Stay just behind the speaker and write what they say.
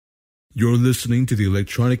You're listening to the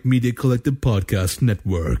Electronic Media Collective Podcast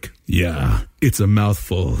Network. Yeah, it's a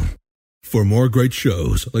mouthful. For more great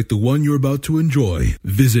shows like the one you're about to enjoy,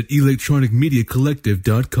 visit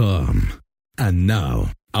electronicmediacollective.com. And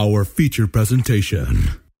now, our feature presentation.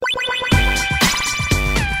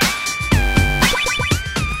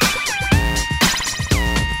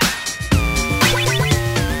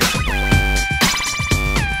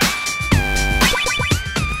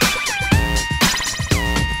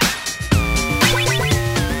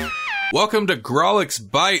 Welcome to Grawlix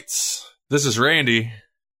Bytes. This is Randy.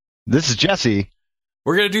 This is Jesse.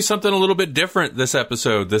 We're going to do something a little bit different this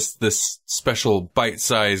episode, this special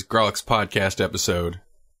bite-sized Grawlix podcast episode.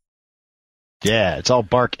 Yeah, it's all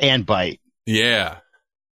bark and bite. Yeah.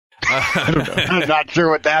 I'm not sure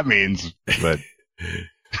what that means, but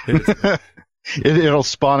it'll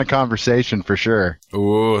spawn a conversation for sure.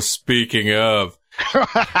 Oh, speaking of...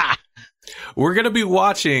 We're going to be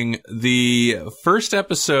watching the first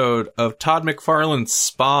episode of Todd McFarlane's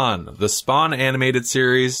Spawn, the Spawn animated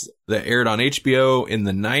series that aired on HBO in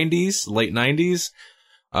the 90s, late 90s.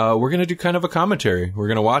 We're going to do kind of a commentary. We're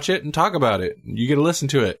going to watch it and talk about it. You get to listen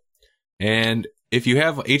to it. And if you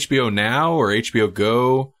have HBO Now or HBO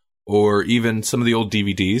Go or even some of the old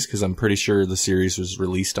DVDs, because I'm pretty sure the series was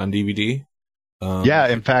released on DVD. Yeah,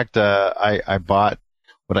 in fact, I bought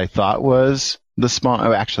what I thought was the Spawn.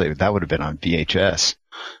 Oh, actually, that would have been on VHS.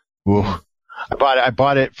 Ooh. I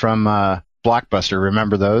bought it from Blockbuster.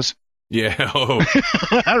 Remember those? Yeah. Oh.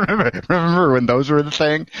 I remember when those were the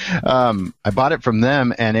thing. I bought it from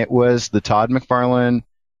them, and it was the Todd McFarlane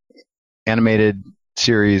animated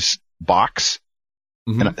series box.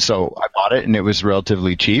 Mm-hmm. And so I bought it, and it was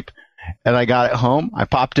relatively cheap. And I got it home. I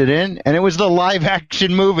popped it in, and it was the live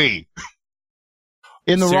action movie.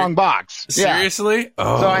 In the wrong box. Seriously? Yeah.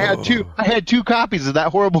 Oh. So I had two copies of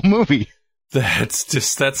that horrible movie. That's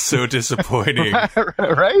so disappointing.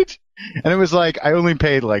 Right? And it was like, I only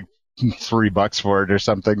paid like $3 for it or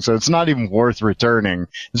something. So it's not even worth returning.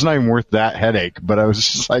 It's not even worth that headache. But I was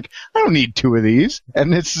just like, I don't need two of these.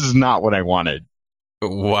 And this is not what I wanted.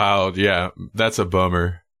 Wow. Yeah. That's a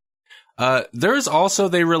bummer. There's also,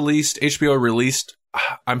 HBO released,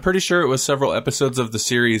 I'm pretty sure it was several episodes of the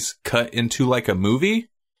series cut into like a movie.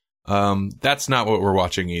 That's not what we're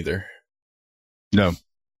watching either. No.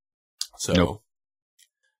 So, nope.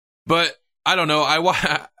 But I don't know. I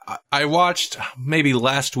watched maybe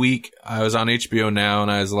last week. I was on HBO Now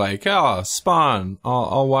and I was like, oh, Spawn.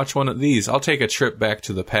 I'll watch one of these. I'll take a trip back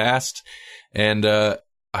to the past. And,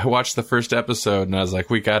 I watched the first episode and I was like,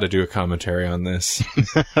 we got to do a commentary on this.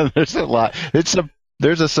 There's a lot.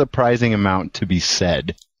 There's a surprising amount to be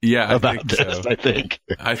said. Yeah, about this. I think.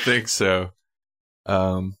 I think so.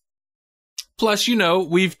 Plus,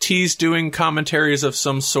 we've teased doing commentaries of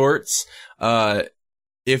some sorts. If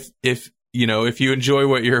you enjoy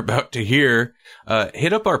what you're about to hear,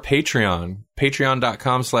 hit up our Patreon,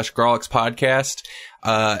 patreon.com/Grawlix podcast.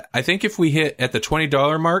 I think if we hit at the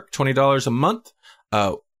 $20 mark, $20 a month,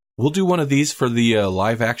 we'll do one of these for the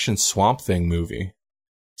live action Swamp Thing movie.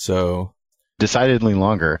 So. Decidedly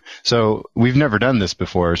longer. So we've never done this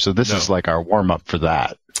before, so this is like our warm-up for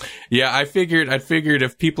that. Yeah, I figured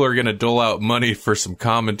if people are going to dole out money for some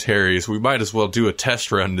commentaries, we might as well do a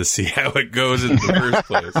test run to see how it goes in the first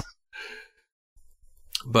place.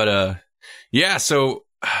 But yeah, so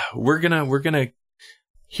we're gonna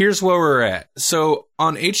here's where we're at. So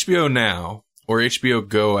on HBO Now or HBO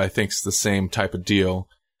Go, I think it's the same type of deal.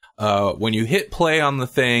 When you hit play on the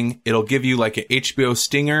thing, it'll give you like an HBO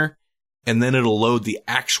stinger. And then it'll load the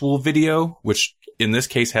actual video, which in this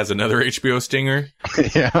case has another HBO stinger.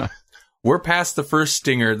 Yeah. We're past the first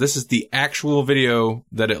stinger. This is the actual video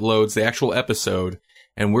that it loads, the actual episode.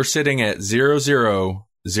 And we're sitting at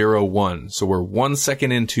 0001. So we're 1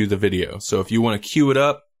 second into the video. So if you want to queue it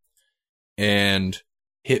up and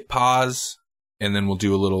hit pause, and then we'll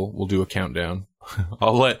do a countdown.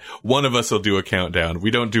 I'll let one of us will do a countdown. We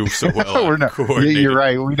don't do so well. We're not. You're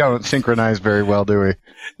right. We don't synchronize very well, do we?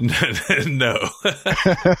 No.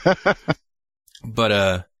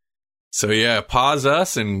 But so yeah, pause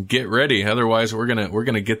us and get ready. Otherwise, we're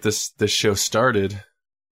gonna get this show started.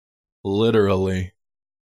 Literally.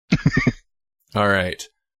 All right.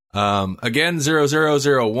 Again,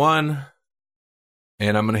 0001,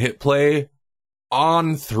 and I'm gonna hit play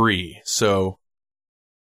on 3. So.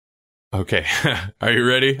 Okay. Are you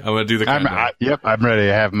ready? I'm going to do the countdown. Yep, I'm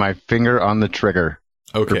ready. I have my finger on the trigger.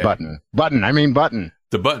 Okay. Button. Button.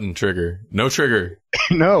 The button trigger. No trigger.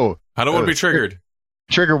 No. I don't want to be triggered.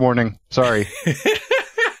 Trigger warning. Sorry.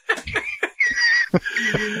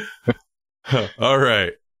 All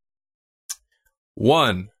right.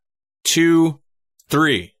 1, 2,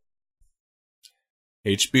 3.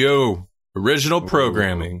 HBO original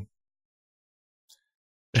programming.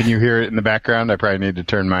 Can you hear it in the background? I probably need to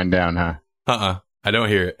turn mine down, huh? I don't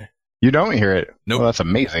hear it. You don't hear it? Nope. Well, that's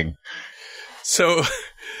amazing. So,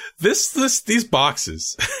 these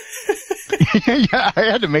boxes. Yeah, I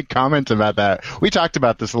had to make comments about that. We talked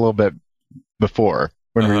about this a little bit before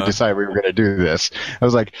when we decided we were going to do this. I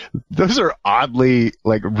was like, those are oddly,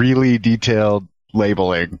 like, really detailed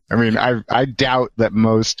labeling. I mean, I doubt that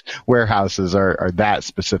most warehouses are that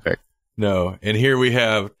specific. No, and here we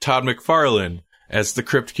have Todd McFarlane as the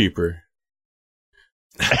Crypt Keeper.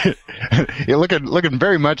 You're looking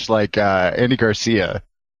very much like Andy Garcia.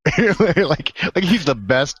 like he's the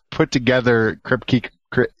best put together Crypt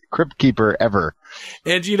Keeper ever.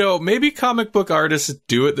 And maybe comic book artists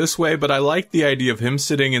do it this way, but I like the idea of him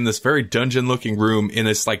sitting in this very dungeon looking room in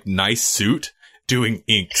this like nice suit doing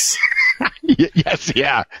inks. Yes,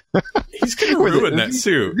 yeah. He's gonna ruin that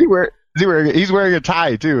suit. He's wearing a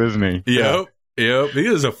tie too, isn't he? Yep. He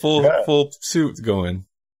has a full suit going.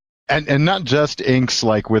 And not just inks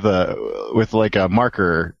like with like a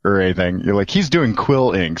marker or anything. You're like, he's doing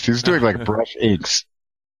quill inks. He's doing like brush inks.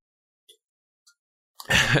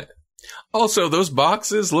 Also, those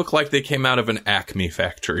boxes look like they came out of an Acme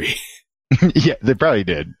factory. Yeah, they probably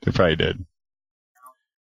did.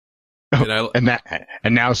 And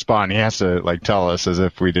now Spawn, he has to like tell us as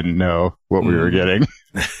if we didn't know what we were getting.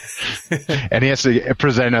 And he has to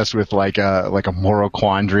present us with like a moral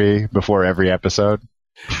quandary before every episode.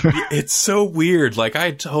 It's so weird. Like, I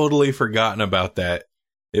had totally forgotten about that.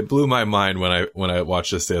 It blew my mind when I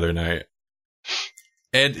watched this the other night.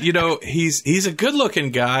 And he's a good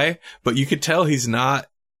looking guy, but you could tell he's not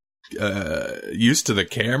used to the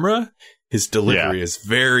camera. His delivery is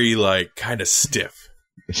very like kind of stiff.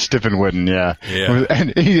 Stiff and wooden, yeah.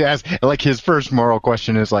 And he asks, like, his first moral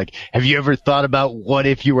question is like, have you ever thought about what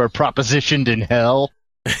if you were propositioned in hell?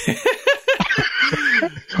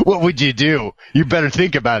 What would you do? You better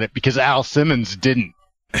think about it because Al Simmons didn't.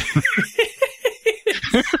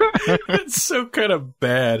 It's so kind of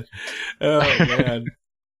bad. Oh man.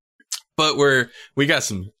 But we got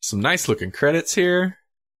some nice looking credits here.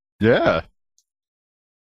 Yeah.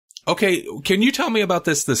 Okay, can you tell me about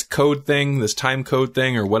this code thing, this time code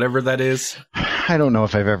thing, or whatever that is? I don't know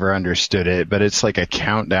if I've ever understood it, but it's like a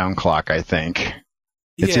countdown clock, I think.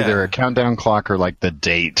 It's either a countdown clock or like the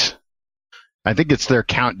date. I think it's their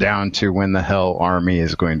countdown to when the Hell Army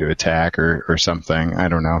is going to attack or something. I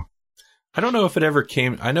don't know. I don't know if it ever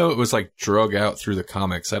came. I know it was like drug out through the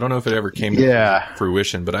comics. I don't know if it ever came to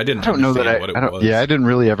fruition, but I didn't know what it was. Yeah, I didn't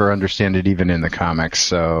really ever understand it even in the comics.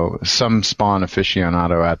 So some Spawn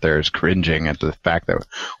aficionado out there is cringing at the fact that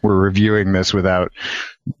we're reviewing this without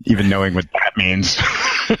even knowing what that means.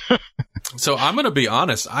 So I'm going to be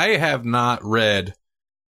honest. I have not read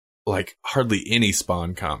like hardly any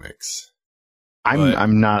Spawn comics.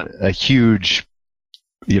 I'm not a huge,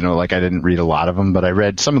 like I didn't read a lot of them, but I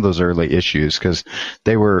read some of those early issues because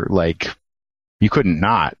they were like, you couldn't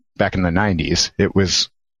not back in the 90s. It was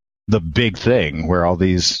the big thing where all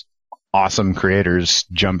these awesome creators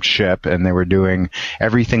jumped ship and they were doing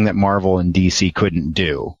everything that Marvel and DC couldn't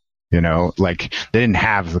do. Like they didn't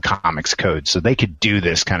have the comics code, so they could do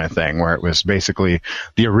this kind of thing where it was basically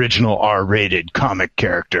the original R-rated comic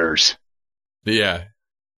characters. Yeah.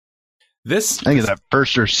 I think it's that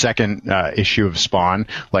first or second issue of Spawn,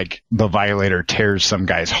 like the Violator tears some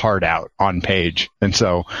guy's heart out on page. And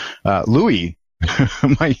so Louis,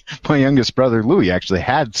 my youngest brother Louis actually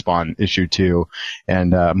had Spawn issue 2,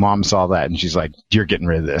 and Mom saw that and she's like, you're getting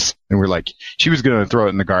rid of this. And we're like, she was going to throw it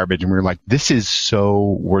in the garbage, and we were like, this is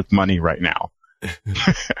so worth money right now.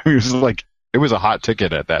 It was a hot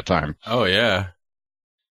ticket at that time. Oh yeah.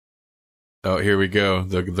 Oh, here we go.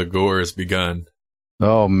 The gore has begun.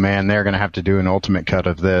 Oh man, they're going to have to do an ultimate cut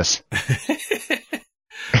of this.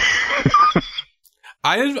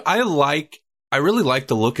 I really like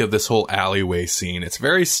the look of this whole alleyway scene. It's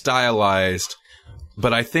very stylized,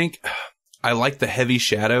 but I think I like the heavy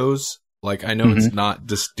shadows. Like, I know it's not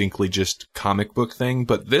distinctly just comic book thing,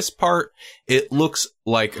 but this part, it looks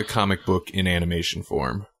like a comic book in animation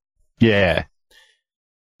form. Yeah.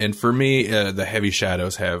 And for me, the heavy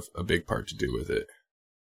shadows have a big part to do with it.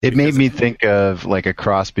 It made me think of like a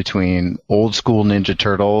cross between old school Ninja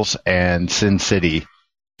Turtles and Sin City.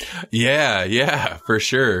 Yeah, for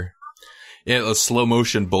sure. Yeah, a slow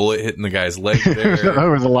motion bullet hitting the guy's leg there. There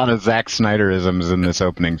was a lot of Zack Snyderisms in this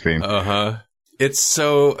opening scene. It's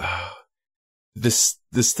so this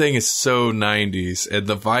thing is so 90s, and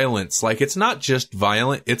the violence, like, it's not just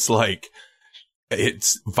violent, it's like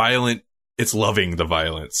it's violent, it's loving the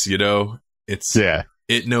violence, It's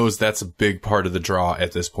it knows that's a big part of the draw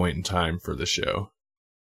at this point in time for the show.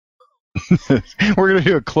 We're going to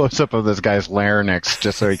do a close-up of this guy's larynx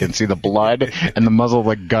just so he can see the blood and the muzzle of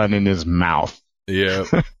the gun in his mouth. Yeah.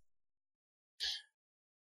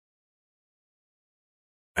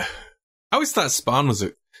 I always thought Spawn was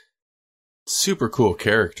a super cool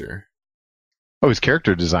character. Oh, his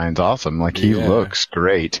character design's awesome. Like, he looks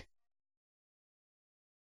great.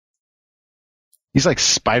 He's like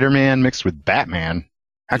Spider-Man mixed with Batman.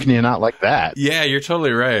 How can you not like that? Yeah, you're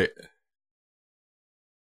totally right.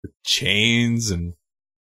 With chains and...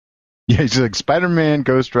 Yeah, he's like Spider-Man,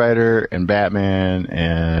 Ghost Rider, and Batman,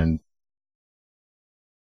 and...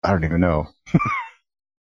 I don't even know.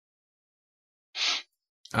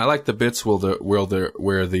 I like the bits where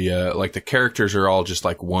the like the characters are all just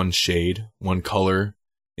like one shade, one color.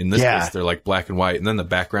 In this case, they're like black and white, and then the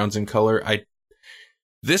background's in color.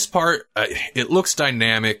 This part, it looks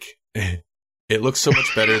dynamic. It looks so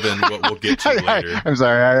much better than what we'll get to later. I'm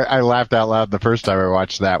sorry, I laughed out loud the first time I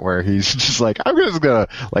watched that, where he's just like, I'm just gonna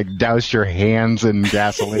like douse your hands in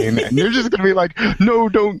gasoline, and you're just gonna be like, no,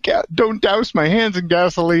 don't douse my hands in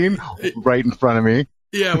gasoline right in front of me.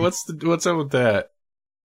 Yeah, what's up with that?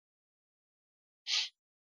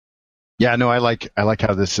 Yeah, no, I like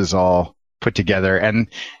how this is all put together, and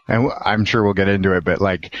I'm sure we'll get into it, but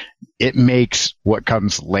like it makes what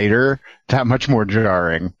comes later that much more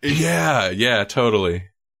jarring. Yeah, totally.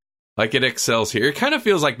 Like it excels here. It kind of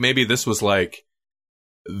feels like maybe this was like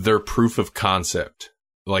their proof of concept.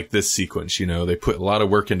 Like this sequence, they put a lot of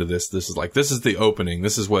work into this. This is the opening.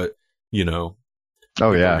 This is what, oh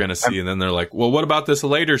yeah, we're going to see. And then they're like, well, what about this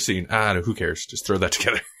later scene? Who cares? Just throw that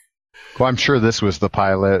together. Well, I'm sure this was the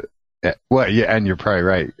pilot. Well, yeah, and you're probably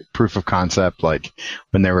right. Proof of concept, like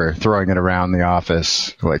when they were throwing it around the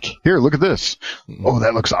office, like, here, look at this. Oh,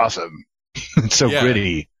 that looks awesome. It's so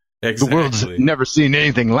pretty. Exactly. The world's never seen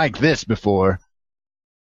anything like this before.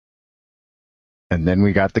 And then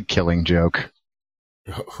we got the killing joke.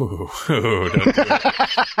 Don't do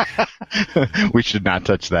it. We should not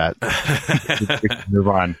touch that. We should move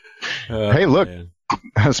on. Hey, look,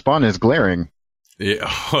 Spawn is glaring. Yeah.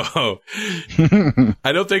 Oh.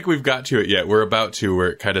 I don't think we've got to it yet. We're about to,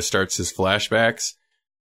 where it kind of starts his flashbacks.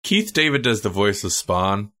 Keith David does the voice of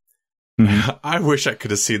Spawn. Mm-hmm. I wish I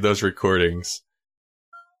could have seen those recordings.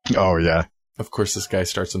 Oh, yeah. Of course, this guy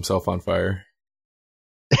starts himself on fire.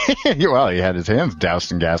 Well, he had his hands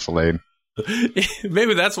doused in gasoline.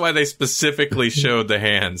 Maybe that's why they specifically showed the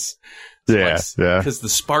hands. Yeah. Because the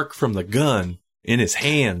spark from the gun in his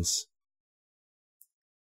hands.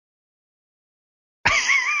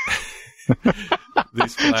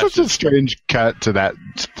 Such a strange cut to that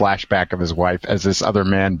flashback of his wife as this other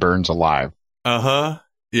man burns alive. Uh-huh.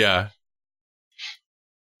 Yeah.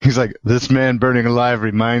 He's like, this man burning alive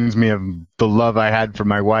reminds me of the love I had for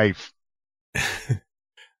my wife.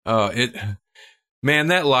 Man,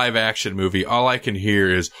 that live action movie, all I can hear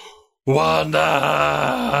is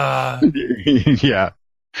Wanda. Yeah.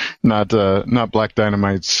 Not Black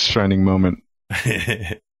Dynamite's shining moment.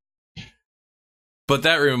 But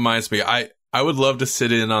that reminds me, I would love to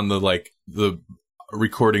sit in on the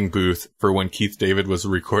recording booth for when Keith David was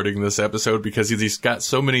recording this episode, because he's got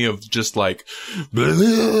so many of just like,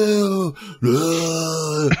 blah,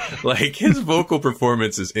 blah. Like his vocal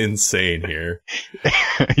performance is insane here.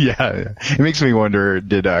 Yeah. It makes me wonder,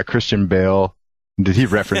 did Christian Bale, did he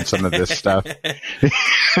reference some of this stuff?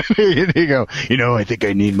 He go, I think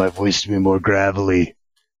I need my voice to be more gravelly.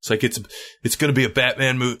 It's like, it's going to be a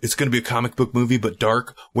Batman movie. It's going to be a comic book movie, but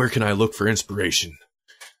dark. Where can I look for inspiration?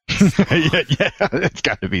 yeah, it's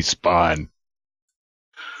got to be Spawn.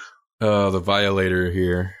 Oh, the Violator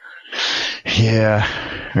here. Yeah,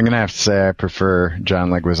 I'm going to have to say I prefer John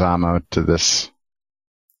Leguizamo to this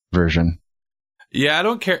version. Yeah, I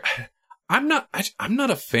don't care. I'm not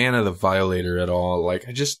a fan of the Violator at all. Like,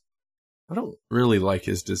 I don't really like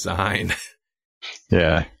his design.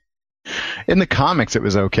 Yeah. In the comics, it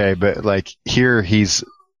was okay, but like here, he's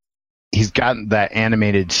gotten that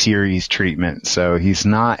animated series treatment, so he's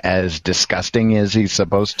not as disgusting as he's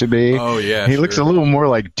supposed to be. Oh yeah, he looks a little more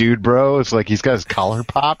like Dude Bro. It's like he's got his collar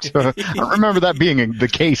popped. I don't remember that being the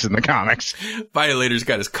case in the comics. Violator's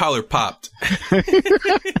got his collar popped.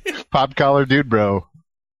 Pop collar Dude Bro.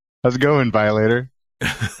 How's it going, Violator?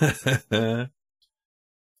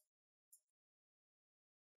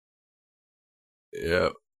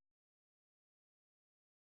 Yep.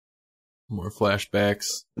 More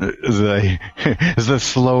flashbacks. As the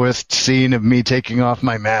slowest scene of me taking off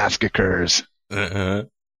my mask occurs. Uh-huh.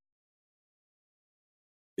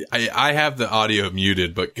 I have the audio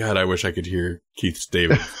muted, but God, I wish I could hear Keith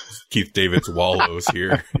David's wallows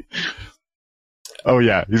here. Oh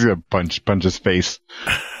yeah, he's gonna punch his face.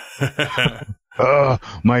 Oh,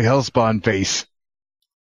 my Hellspawn face.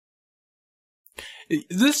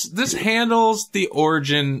 This handles the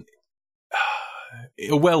origin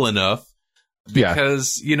well enough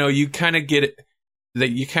because you kind of get it.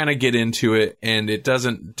 That you kind of get into it, and it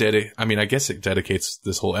doesn't I guess it dedicates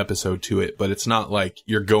this whole episode to it, but it's not like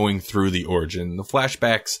you're going through the origin. The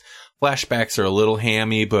flashbacks are a little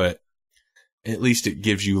hammy, but at least it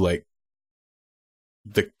gives you like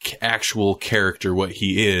the actual character, what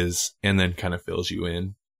he is, and then kind of fills you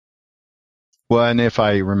in. Well, and if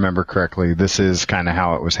I remember correctly, this is kind of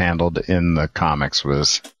how it was handled in the comics,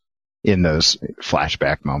 was in those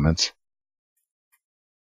flashback moments.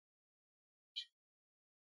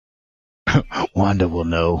 Wanda will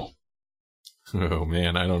know. Oh,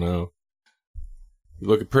 man, I don't know.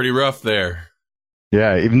 You're looking pretty rough there.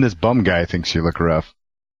 Yeah, even this bum guy thinks you look rough.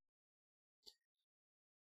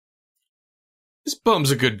 This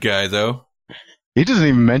bum's a good guy, though. He doesn't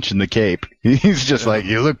even mention the cape. He's just like,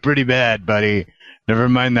 you look pretty bad, buddy. Never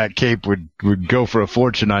mind, that cape would go for a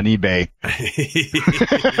fortune on eBay.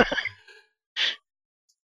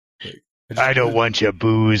 I don't want your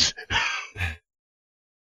booze.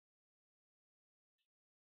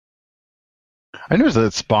 I notice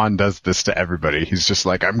that Spawn does this to everybody. He's just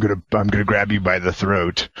like, I'm gonna grab you by the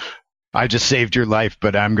throat. I just saved your life,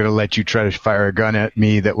 but I'm gonna let you try to fire a gun at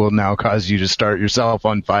me that will now cause you to start yourself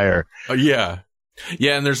on fire. Oh, yeah.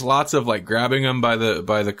 Yeah, and there's lots of like grabbing him by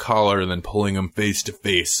the collar and then pulling him face to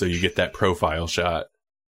face so you get that profile shot.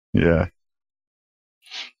 Yeah.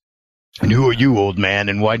 And who are you, old man,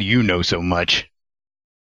 and why do you know so much?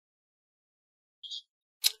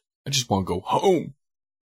 I just want to go home.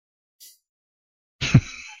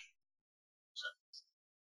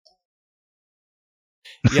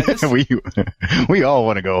 Yeah, we all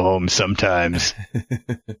want to go home sometimes.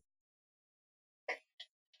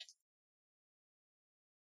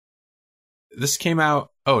 This came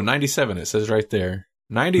out, 97, it says right there.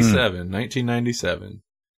 1997.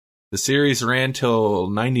 The series ran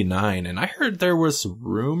till 99, and I heard there was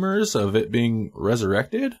rumors of it being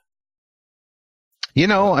resurrected.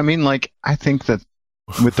 I think that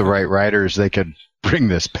with the right writers, they could bring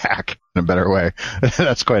this back in a better way.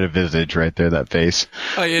 That's quite a visage right there, that face.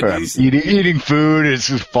 Oh, yeah, eating food, it's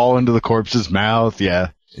just fall into the corpse's mouth, yeah.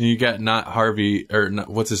 You got not Harvey, or not,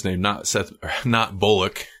 what's his name? Not Seth, not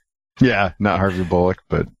Bullock. Yeah, not Harvey Bullock,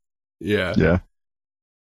 but yeah. Yeah.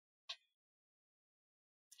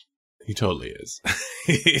 He totally is.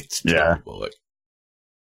 It's totally Bullock.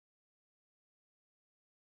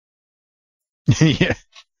 Yeah.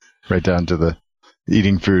 Right down to the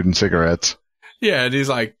eating food and cigarettes. Yeah, and he's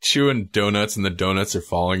like chewing donuts, and the donuts are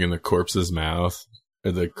falling in the corpse's mouth,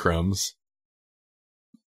 or the crumbs.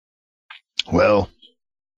 Well,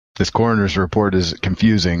 this coroner's report is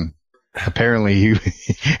confusing. Apparently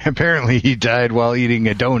he died while eating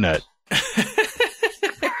a donut.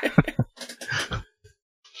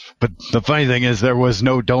 But the funny thing is, there was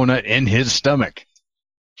no donut in his stomach.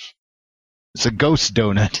 It's a ghost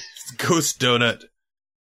donut. It's a ghost donut.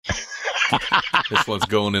 This one's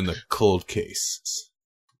going in the cold case.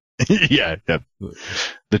 Yeah.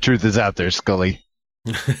 The truth is out there, Scully.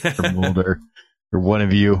 Or Mulder. Or one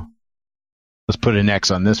of you. Let's put an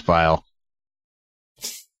X on this file.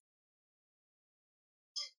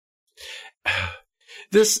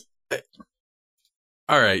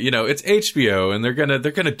 All right, it's HBO, and they're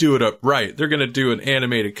gonna do it up right. They're gonna do an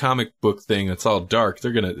animated comic book thing that's all dark.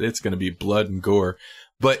 It's gonna be blood and gore,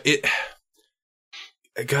 but it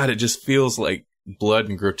just feels like blood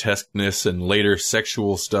and grotesqueness and later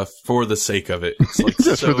sexual stuff for the sake of it. It's like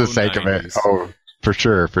just so for the sake 90s. of it. Oh, for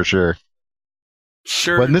sure.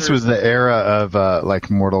 Sure. But this was the era of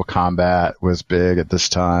Mortal Kombat was big at this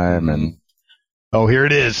time, and here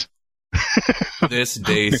it is. This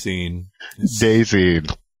day scene. It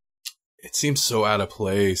seems so out of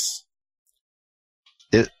place.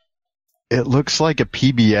 It looks like a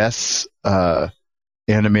PBS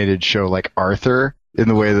animated show like Arthur in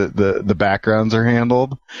the way that the backgrounds are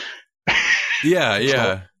handled.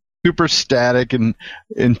 Yeah. Super static and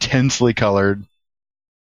intensely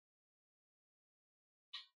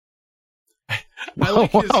While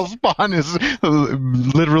Spawn is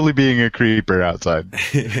literally being a creeper outside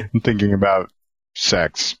and thinking about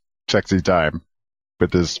sexy time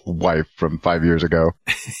with his wife from 5 years ago.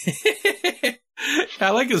 I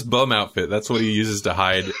like his bum outfit. That's what he uses to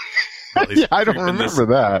hide. Yeah, I don't remember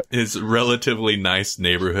that. His relatively nice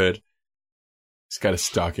neighborhood. He's got a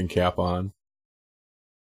stocking cap on.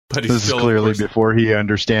 But this is clearly before he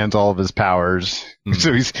understands all of his powers. Mm-hmm.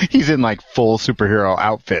 So he's in full superhero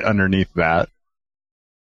outfit underneath that.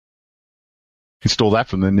 He stole that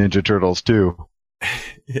from the Ninja Turtles too.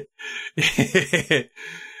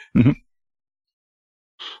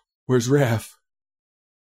 Where's Raph?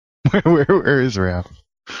 Where is Raph?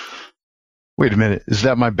 Wait a minute. Is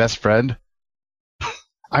that my best friend?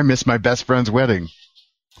 I missed my best friend's wedding.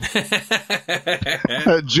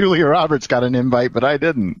 Julia Roberts got an invite, but I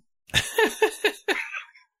didn't.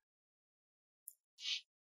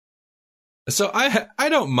 So I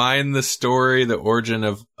don't mind the story, the origin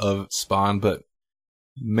of Spawn, but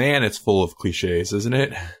man, it's full of cliches, isn't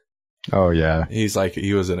it? Oh yeah. He's like,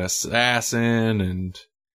 he was an assassin,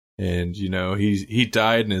 and you know, he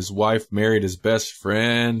died and his wife married his best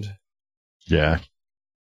friend. Yeah.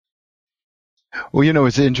 Well, you know,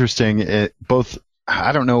 it's interesting.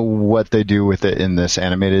 I don't know what they do with it in this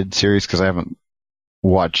animated series because I haven't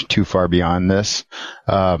watched too far beyond this.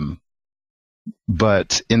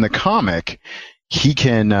 But in the comic, he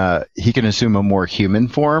can assume a more human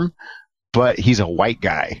form, but he's a white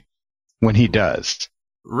guy when he does.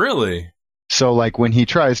 Really? So, like, when he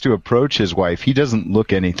tries to approach his wife, he doesn't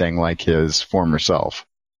look anything like his former self.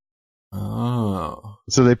 Oh.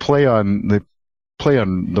 So they play on the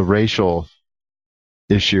racial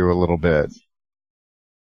issue a little bit.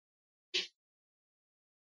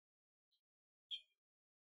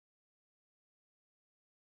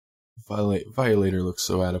 Violator looks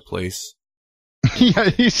so out of place. Yeah,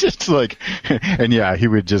 he's just like, and yeah, he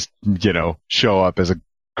would just, you know, show up as a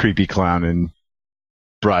creepy clown in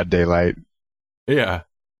broad daylight. Yeah.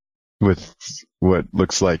 With what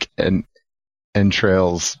looks like an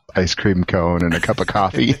entrails ice cream cone and a cup of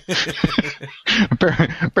coffee.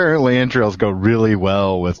 Apparently entrails go really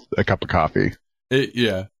well with a cup of coffee.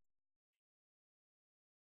 Yeah.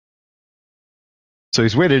 So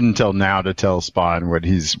he's waited until now to tell Spawn what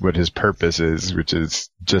his purpose is, which is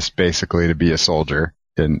just basically to be a soldier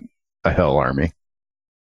in a Hell army.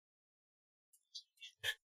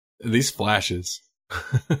 These flashes.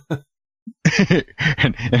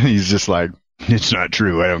 and he's just like, it's not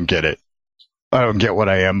true. I don't get it. I don't get what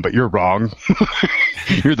I am, but you're wrong.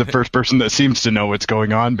 You're the first person that seems to know what's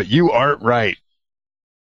going on, but you aren't right.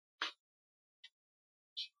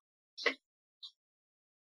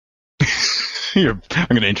 I'm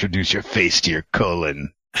going to introduce your face to your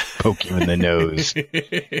colon. Poke you in the nose.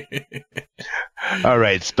 All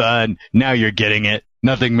right, Spawn. Now you're getting it.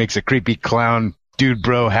 Nothing makes a creepy clown dude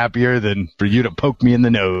bro happier than for you to poke me in the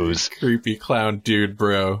nose. Creepy clown dude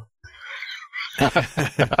bro.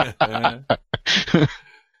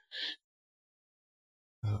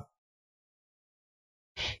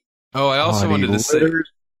 Oh, I also wanted to say...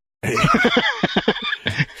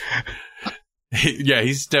 Yeah,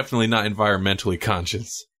 he's definitely not environmentally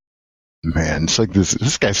conscious. Man, it's like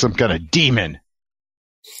this guy's some kind of demon.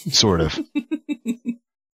 Sort of.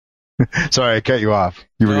 Sorry, I cut you off.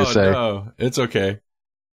 You were going to say. No, it's okay.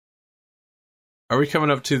 Are we coming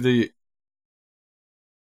up to the...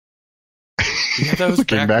 Yeah, those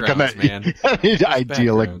Looking back on that, man.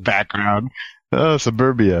 Idyllic background. Oh,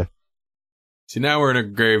 suburbia. See, now we're in a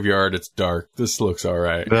graveyard. It's dark. This looks all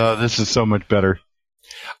right. Oh, this is so much better.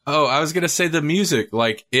 Oh, I was going to say the music,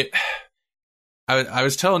 like it, I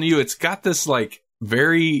was telling you, it's got this like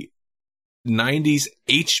very 90s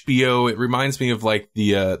HBO. It reminds me of like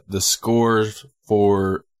the scores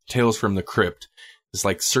for Tales from the Crypt. It's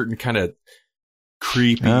like certain kind of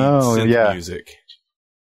creepy synth music.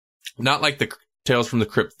 Not like the Tales from the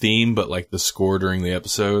Crypt theme, but like the score during the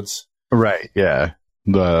episodes. Right, yeah.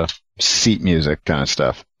 The seat music kind of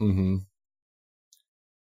stuff. Mm-hmm.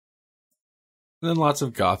 And then lots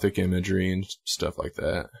of gothic imagery and stuff like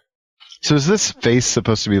that. So is this face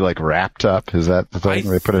supposed to be like wrapped up? Is that the thing?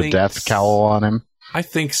 They put a death cowl on him? I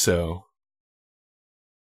think so.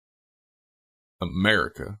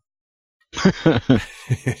 America.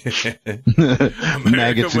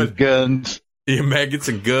 Maggots and guns. Yeah, maggots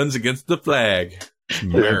and guns against the flag. It's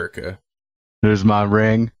America. There's my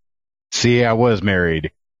ring. See, I was married.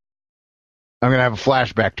 I'm going to have a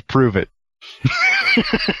flashback to prove it.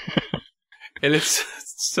 And it's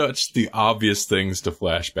such the obvious things to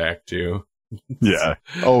flash back to. Yeah.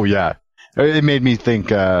 Oh, yeah. It made me think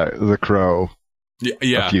The Crow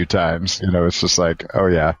a few times. You know, it's just like, oh,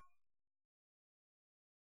 yeah.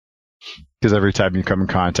 Because every time you come in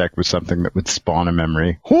contact with something that would spawn a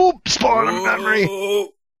memory. Whoop! Spawn a memory!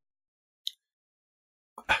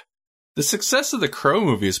 The success of the Crow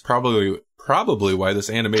movie is probably why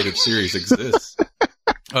this animated series exists.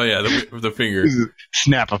 Oh, yeah, the finger.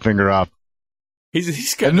 Snap a finger off.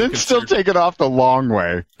 He's got and then still take it off the long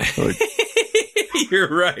way. Like,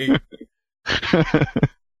 you're right.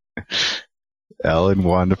 L and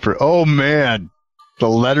 1 for. Oh man, the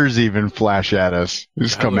letters even flash at us.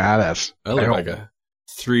 Just come at us. I look like a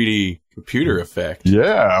 3D computer effect.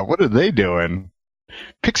 Yeah, what are they doing?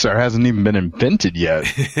 Pixar hasn't even been invented yet.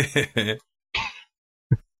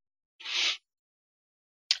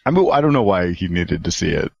 I don't know why he needed to see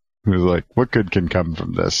it. He was like, what good can come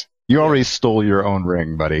from this? You already stole your own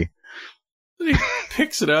ring, buddy. He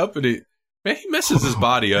picks it up and he messes his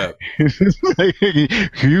body up.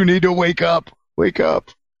 You need to wake up. Wake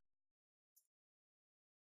up.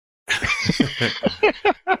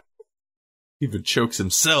 Even chokes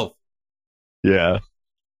himself. Yeah.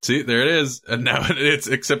 See, there it is. And now it's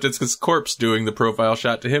his corpse doing the profile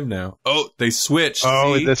shot to him now. Oh, they switched.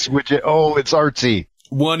 Oh, see? they switch it. Oh, it's artsy.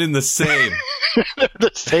 One in the same. They're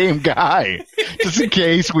the same guy. Just in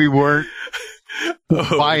case we weren't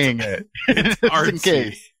buying it. Just in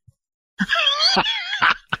case.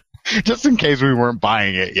 Just in case we weren't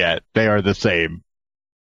buying it yet. They are the same.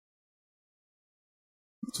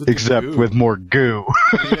 Except with more goo.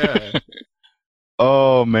 Yeah.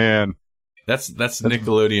 Oh, man. That's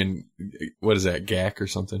Nickelodeon. What is that? GAC or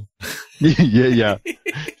something? Yeah.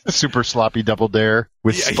 Super sloppy double dare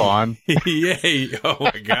with Spawn. Yay! Oh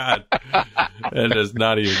my god,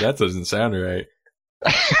 that doesn't sound right.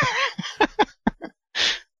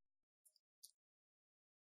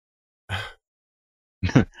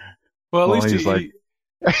 Well, at least he's like,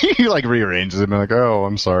 he like rearranges him and like, oh,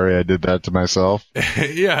 I'm sorry, I did that to myself.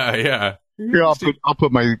 Yeah. Here, I'll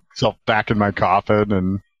put myself back in my coffin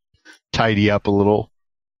and tidy up a little.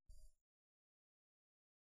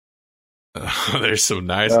 Oh, there's some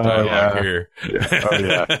nice dialogue here. Yeah. Oh,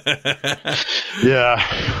 yeah.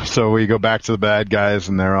 Yeah. So we go back to the bad guys,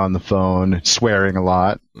 and they're on the phone, swearing a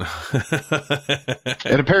lot.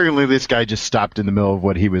 And apparently this guy just stopped in the middle of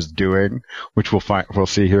what he was doing, which we'll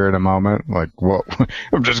see here in a moment. Like, well,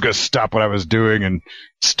 I'm just going to stop what I was doing and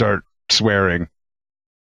start swearing.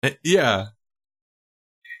 Yeah.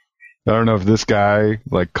 I don't know if this guy,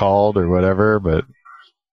 like, called or whatever, but,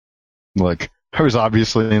 like, I was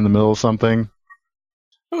obviously in the middle of something.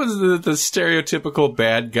 It was the stereotypical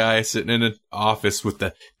bad guy sitting in an office with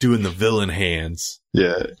doing the villain hands.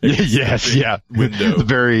 Yeah. Yes, yeah. Window. The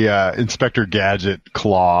very Inspector Gadget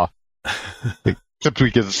claw. Except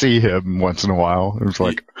we can see him once in a while. It was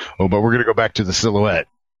like, oh, but we're going to go back to the silhouette.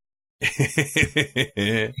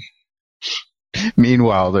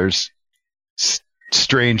 Meanwhile, there's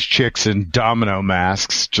strange chicks in domino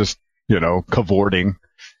masks just, cavorting.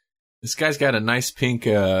 This guy's got a nice pink,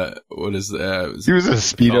 what is that? He was a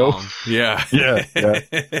Speedo. Thong. Yeah. Yeah.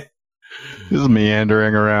 He's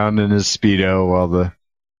meandering around in his Speedo while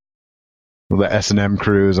the S&M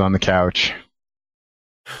crew is on the couch.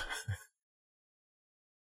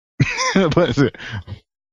 What is it?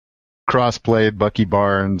 Cross-played Bucky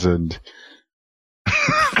Barnes and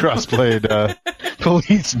cross-played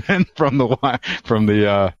policemen from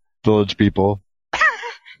the Village People.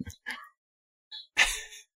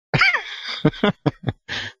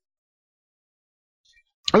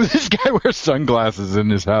 This guy wears sunglasses in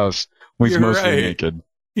his house when he's mostly naked.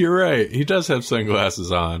 You're right. He does have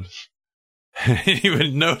sunglasses on. I didn't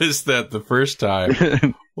even notice that the first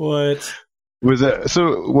time. What?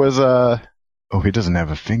 Oh, he doesn't have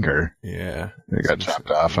a finger. Yeah. He got chopped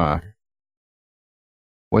off, huh?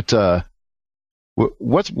 What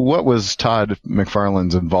was Todd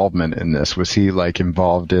McFarlane's involvement in this? Was he like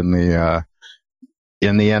involved in the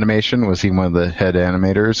animation? Was he one of the head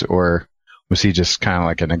animators, or was he just kind of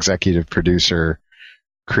like an executive producer,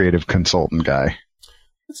 creative consultant guy?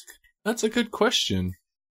 That's a good question.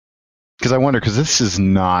 Because I wonder, because this is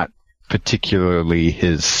not particularly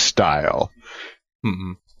his style.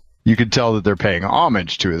 Mm-mm. You could tell that they're paying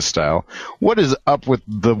homage to his style. What is up with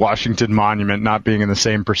the Washington Monument not being in the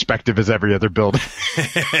same perspective as every other building?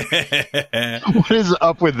 What is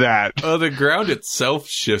up with that? Oh, the ground itself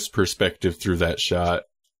shifts perspective through that shot.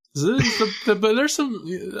 But there's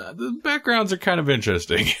the backgrounds are kind of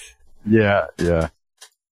interesting. Yeah.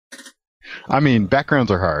 I mean,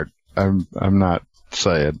 backgrounds are hard. I'm not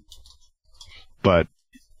saying, but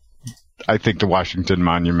I think the Washington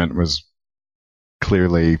Monument was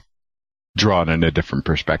clearly drawn in a different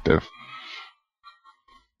perspective.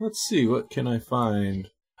 Let's see, what can I find?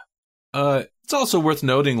 It's also worth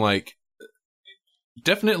noting, like,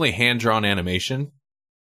 definitely hand-drawn animation.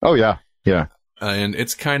 Oh, yeah. And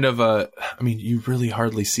it's kind of you really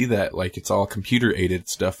hardly see that. Like, it's all computer-aided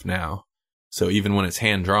stuff now. So even when it's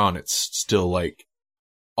hand-drawn, it's still, like,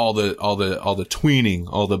 all the tweening,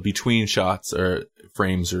 all the between shots or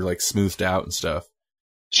frames are, like, smoothed out and stuff.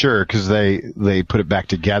 Sure, because they put it back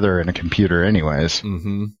together in a computer anyways.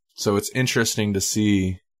 Mm-hmm. So it's interesting to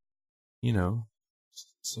see,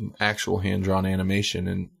 some actual hand-drawn animation,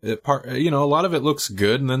 and a lot of it looks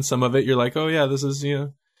good, and then some of it you're like, oh yeah, this is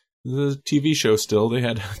a TV show still. They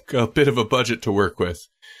had a bit of a budget to work with.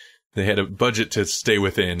 They had a budget to stay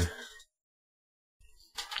within.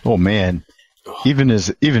 Oh man, even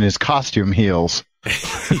his costume heals.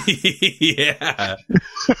 Yeah.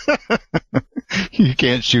 You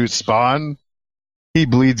can't shoot Spawn. He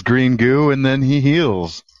bleeds green goo and then he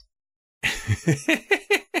heals.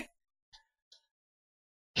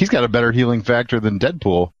 He's got a better healing factor than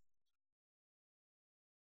Deadpool.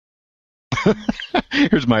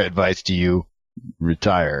 Here's my advice to you.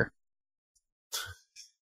 Retire.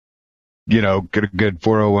 Get a good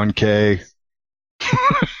 401k.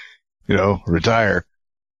 Retire.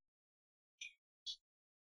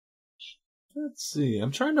 Let's see.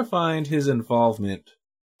 I'm trying to find his involvement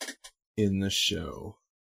in the show.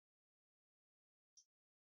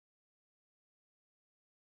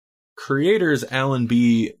 Creator is Alan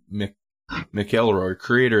B. McElroy,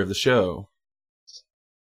 creator of the show.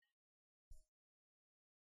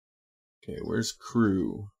 Okay, where's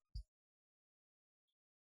crew?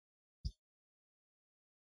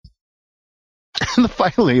 The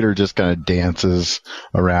Violator just kind of dances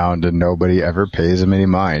around and nobody ever pays him any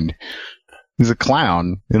mind. He's a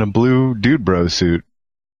clown in a blue dude bro suit.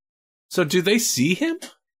 So do they see him?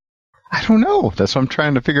 I don't know. That's what I'm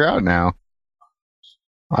trying to figure out now.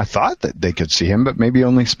 I thought that they could see him, but maybe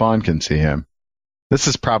only Spawn can see him. This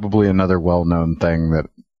is probably another well-known thing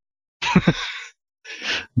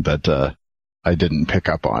that I didn't pick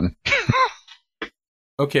up on.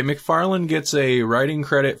 Okay, McFarlane gets a writing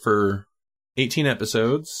credit for 18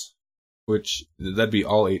 episodes, which that'd be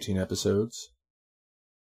all 18 episodes.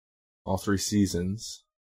 All 3 seasons.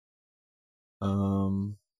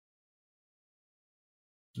 No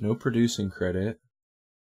producing credit.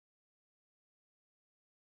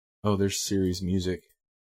 Oh, there's series music.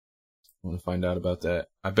 I want to find out about that.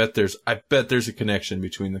 I bet there's a connection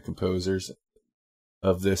between the composers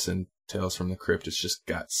of this and Tales from the Crypt. It's just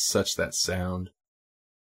got such that sound.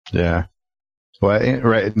 Yeah. Well,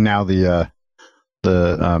 right now the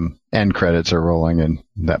end credits are rolling and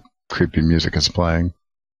that creepy music is playing.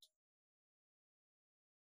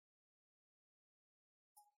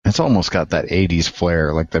 It's almost got that 80s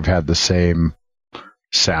flair, like they've had the same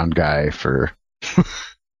sound guy for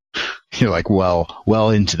well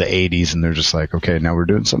into the 80s, and they're just like, okay, now we're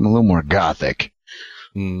doing something a little more gothic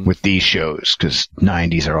with these shows, because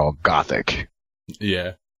 90s are all gothic.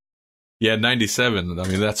 Yeah. Yeah, 97, I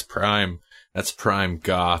mean, that's prime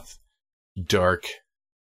goth, dark,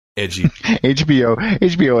 edgy.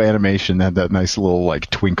 HBO animation had that nice little like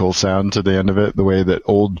twinkle sound to the end of it, the way that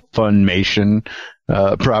old Funimation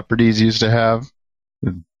properties used to have.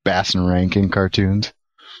 Bass and Rankin cartoons.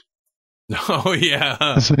 Oh, yeah.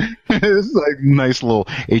 It's like nice little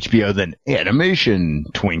HBO, then animation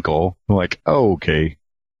twinkle. Like, oh, okay.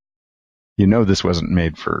 This wasn't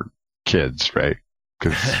made for kids, right?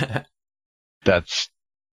 Because that's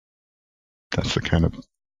the kind of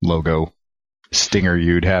logo stinger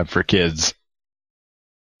you'd have for kids.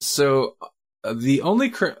 So the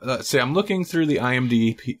only I'm looking through the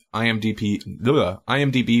IMDb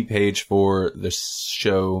page for this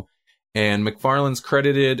show, and McFarlane's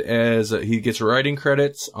credited as he gets writing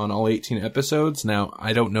credits on all 18 episodes. Now,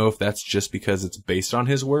 I don't know if that's just because it's based on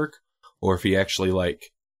his work, or if he actually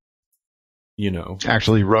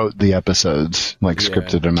actually wrote the episodes,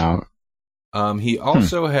 scripted them out. He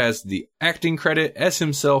also has the acting credit as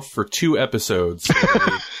himself for 2 episodes.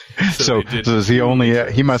 So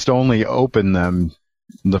he must only open them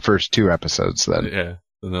the first 2 episodes then. Yeah.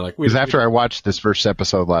 And they're like, because after I watched this first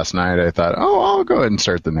episode last night, I thought, I'll go ahead and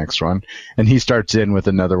start the next one. And he starts in with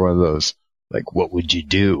another one of those, like, what would you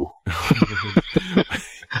do?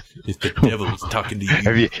 If the devil's talking to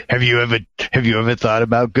you. Have you ever thought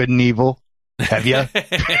about good and evil? Have you?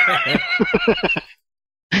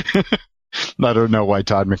 I don't know why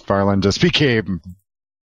Todd McFarlane just became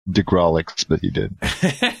the Grawlix, but he did.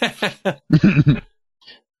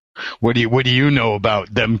 What do you know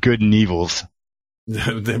about them good and evils?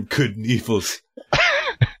 them good and evils.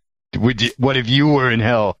 What if you were in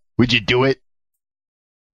hell? Would you do it?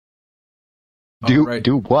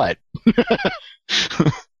 Do what?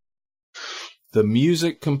 The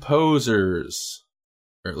music composers,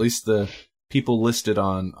 or at least the people listed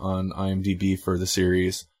on IMDb for the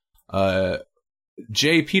series,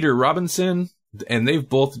 J. Peter Robinson, and they've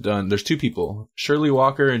both done, there's 2 people, Shirley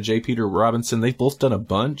Walker and J. Peter Robinson, they've both done a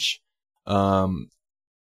bunch.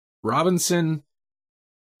 Robinson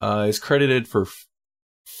is credited for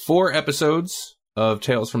 4 episodes of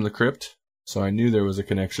Tales from the Crypt, so I knew there was a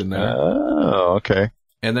connection there. Oh, okay.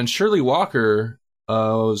 And then Shirley Walker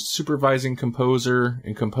supervising composer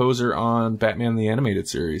and composer on Batman the Animated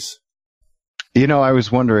Series. You know, I was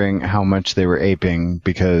wondering how much they were aping,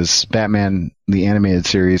 because Batman the Animated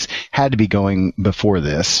Series had to be going before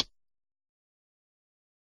this.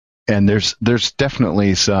 And there's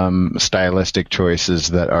definitely some stylistic choices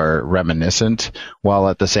that are reminiscent, while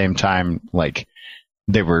at the same time, like,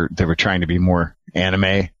 they were trying to be more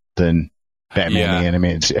anime than Batman the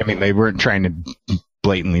Animated. I mean, they weren't trying to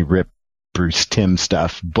blatantly rip Bruce Timm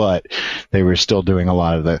stuff, but they were still doing a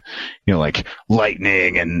lot of the, you know, like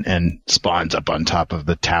lightning and Spawn's up on top of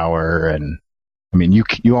the tower. And I mean,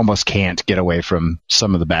 you almost can't get away from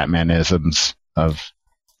some of the Batmanisms of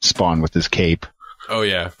Spawn with his cape. Oh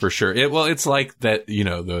yeah, for sure. It's like that, you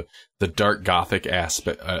know, the dark gothic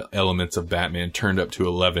aspect, elements of Batman turned up to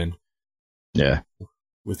 11. Yeah.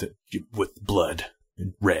 With blood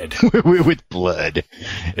and red. with blood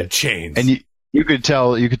and chains. And you could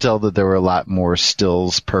tell that there were a lot more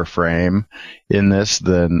stills per frame in this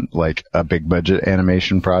than like a big budget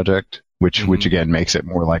animation project, which again makes it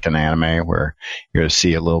more like an anime where you're going to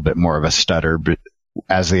see a little bit more of a stutter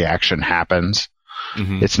as the action happens.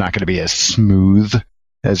 Mm-hmm. It's not going to be as smooth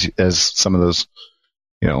as some of those,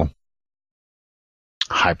 you know,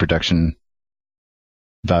 high production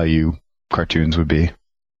value cartoons would be.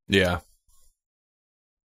 Yeah.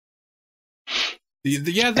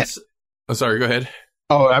 Yeah, that's... Oh, sorry, go ahead.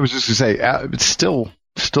 Oh, I was just going to say, it's still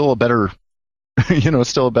a better, you know,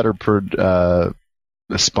 still a better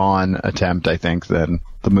Spawn attempt, I think, than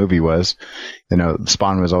the movie was. You know,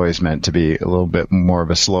 Spawn was always meant to be a little bit more of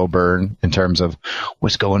a slow burn in terms of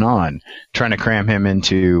what's going on. Trying to cram him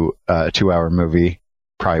into a 2-hour movie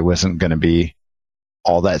probably wasn't going to be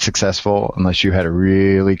all that successful unless you had a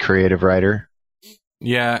really creative writer.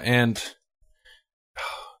 Yeah, and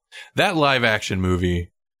that live action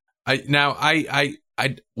movie, I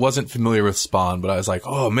wasn't familiar with Spawn, but I was like,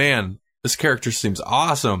 oh man, this character seems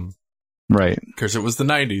awesome. Right. Because it was the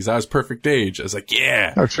 90s. I was perfect age. I was like,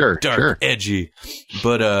 yeah. Oh, sure. Dark, sure. edgy.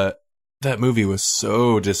 But that movie was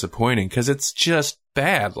so disappointing because it's just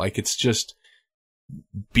bad. Like, it's just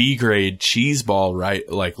B-grade cheeseball, right?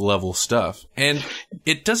 Like, level stuff. And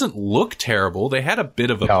it doesn't look terrible. They had a bit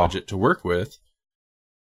of a budget to work with.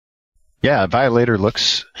 Yeah, Violator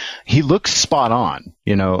looks spot on,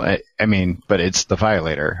 you know, I mean, but it's the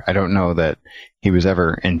Violator. I don't know that he was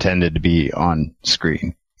ever intended to be on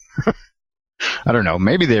screen. I don't know.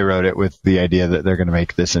 Maybe they wrote it with the idea that they're going to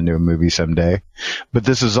make this into a movie someday. But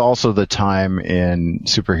this is also the time in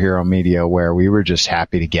superhero media where we were just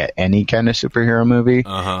happy to get any kind of superhero movie.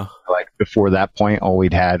 Uh-huh. Like before that point, all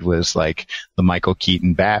we'd had was like the Michael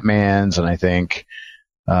Keaton Batmans, and I think,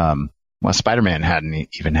 Spider-Man hadn't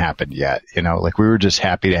even happened yet. You know, like we were just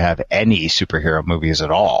happy to have any superhero movies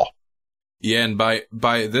at all. Yeah, and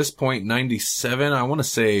by this point, 97, I want to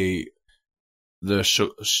say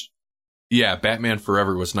Batman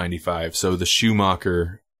Forever was 95. So the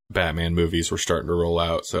Schumacher Batman movies were starting to roll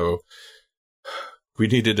out. So we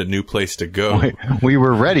needed a new place to go. We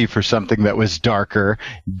were ready for something that was darker,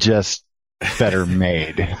 just better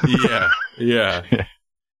made. Yeah.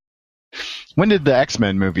 When did the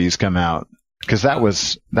X-Men movies come out? Because that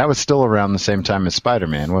was still around the same time as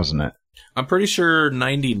Spider-Man, wasn't it? I'm pretty sure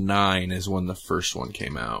 99 is when the first one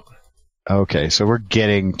came out. Okay, so we're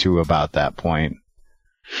getting to about that point.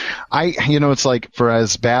 It's like, for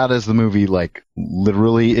as bad as the movie, like,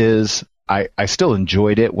 literally is, I still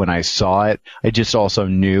enjoyed it when I saw it. I just also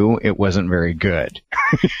knew it wasn't very good.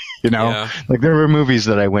 You know? Yeah. Like, there were movies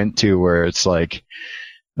that I went to where it's like,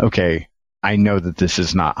 okay, I know that this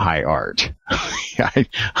is not high art.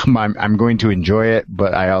 I'm going to enjoy it,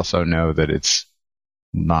 but I also know that it's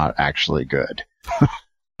not actually good.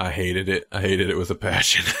 I hated it. I hated it with a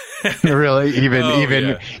passion. Really?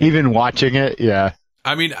 Even watching it? Yeah.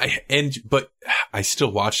 I mean, but I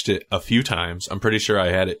still watched it a few times. I'm pretty sure I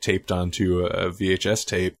had it taped onto a VHS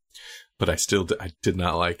tape, but I did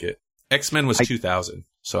not like it. X-Men was 2000,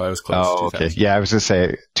 so I was close to 2000. Okay. Yeah, I was going to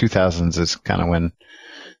say 2000s is kind of when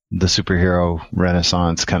the superhero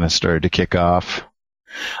renaissance kind of started to kick off.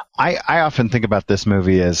 I often think about this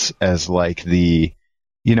movie as like the,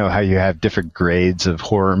 you know, how you have different grades of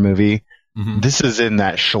horror movie. Mm-hmm. This is in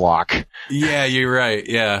that schlock. Yeah, you're right.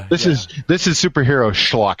 Yeah. This is superhero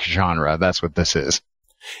schlock genre. That's what this is.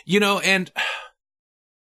 You know, and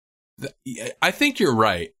I think you're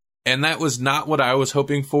right. And that was not what I was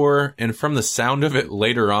hoping for. And from the sound of it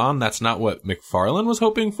later on, that's not what McFarlane was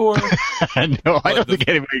hoping for. No, I don't think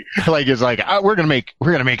anybody is like, we're gonna make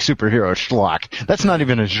superhero schlock. That's not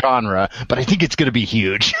even a genre, but I think it's gonna be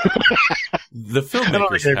huge. The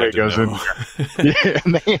filmmakers had to know.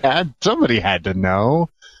 Yeah, and somebody had to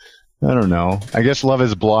know. I don't know. I guess Love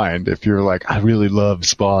is Blind. If you're like, I really love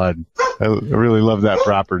Spawn. I really love that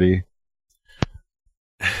property.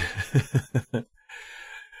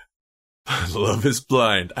 Love is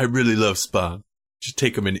Blind. I really love Spawn. Just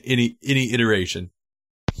take them in any iteration.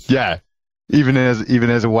 Yeah, even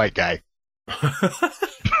as a white guy.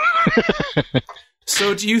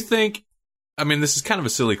 So do you think, I mean, this is kind of a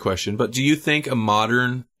silly question, but do you think a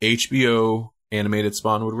modern HBO animated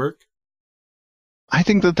Spawn would work? I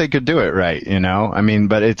think that they could do it right, you know? I mean,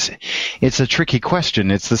 but it's a tricky question.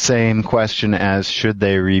 It's the same question as should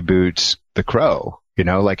they reboot The Crow, you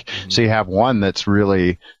know? Like, so you have one that's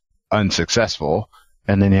really unsuccessful,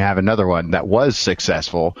 and then you have another one that was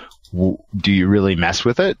successful. Do you really mess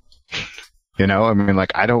with it? You know, I mean,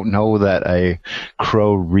 like, I don't know that a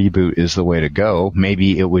Crow reboot is the way to go.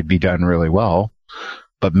 Maybe it would be done really well,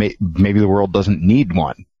 but maybe the world doesn't need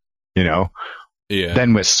one, you know? Yeah.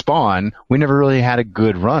 Then with Spawn, we never really had a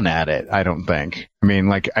good run at it, I don't think. I mean,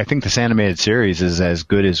 like, I think this animated series is as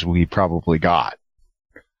good as we probably got.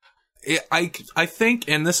 I think,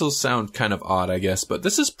 and this will sound kind of odd, I guess, but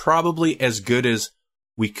this is probably as good as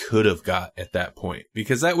we could have got at that point.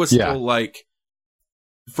 Because that was still like,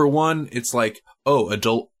 for one, it's like, oh,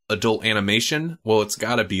 adult animation. Well, it's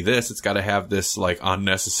got to be this. It's got to have this like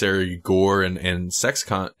unnecessary gore and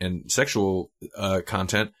sexual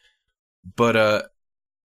content. But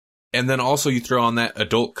and then also you throw on that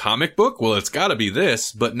adult comic book. Well, it's got to be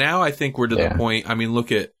this. But now I think we're to the point. I mean,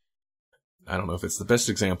 look at, I don't know if it's the best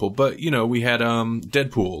example, but you know, we had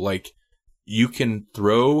Deadpool. Like, you can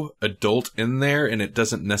throw adult in there, and it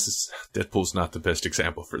doesn't Deadpool's not the best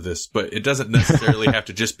example for this, but it doesn't necessarily have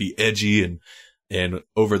to just be edgy and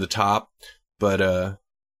over the top. But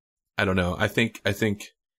I don't know. I think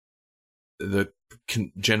the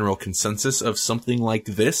general consensus of something like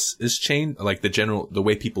this is changed. Like the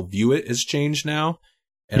way people view it has changed now,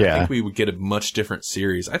 and I think we would get a much different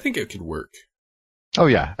series. I think it could work. Oh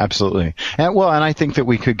yeah, absolutely. And I think that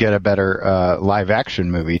we could get a better live action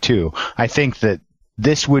movie too. I think that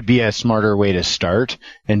this would be a smarter way to start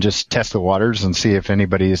and just test the waters and see if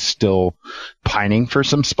anybody is still pining for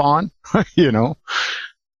some Spawn, you know?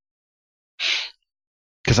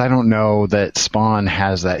 Because I don't know that Spawn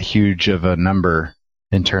has that huge of a number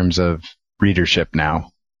in terms of readership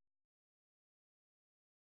now.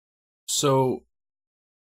 So,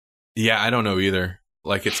 yeah, I don't know either.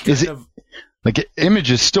 Like, it's kind of... Like,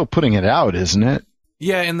 Image is still putting it out, isn't it?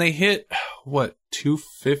 Yeah, and they hit,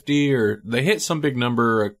 250, or they hit some big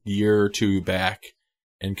number a year or two back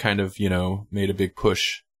and kind of, you know, made a big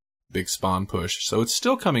Spawn push. So it's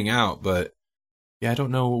still coming out, but yeah, I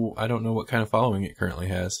don't know what kind of following it currently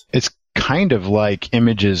has. It's kind of like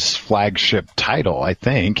Image's flagship title, I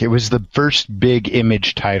think. It was the first big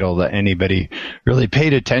Image title that anybody really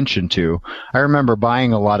paid attention to. I remember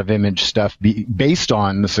buying a lot of Image stuff based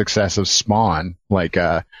on the success of Spawn, like,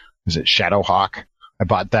 was it Shadowhawk? I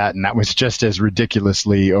bought that, and that was just as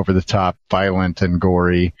ridiculously over-the-top, violent, and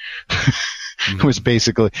gory. It was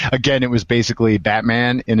basically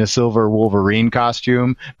Batman in a silver Wolverine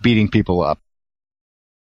costume beating people up.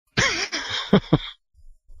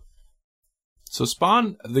 So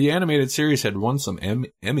Spawn, the animated series, had won some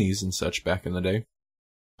Emmys and such back in the day.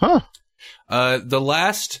 Huh. The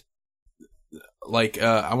last,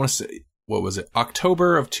 I want to say, what was it?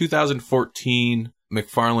 October of 2014,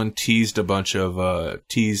 McFarlane teased a bunch of,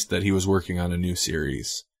 teased that he was working on a new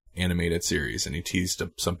series, animated series, and he teased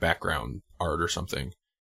some background art or something.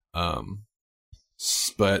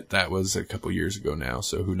 But that was a couple years ago now,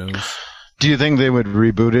 so who knows? Do you think they would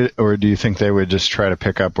reboot it, or do you think they would just try to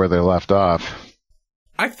pick up where they left off?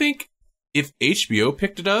 I think if HBO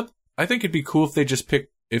picked it up, I think it'd be cool if they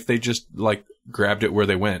just grabbed it where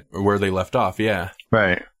they went or where they left off. Yeah.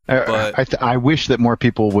 Right. But I wish that more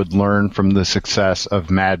people would learn from the success of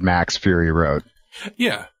Mad Max Fury Road.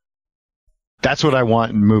 Yeah. That's what I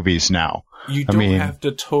want in movies now. You don't have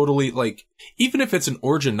to totally, even if it's an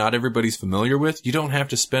origin not everybody's familiar with, you don't have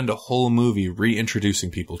to spend a whole movie reintroducing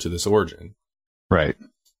people to this origin. Right.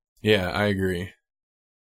 Yeah, I agree.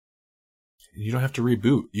 You don't have to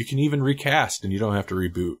reboot. You can even recast, and you don't have to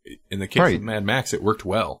reboot. In the case of Mad Max, it worked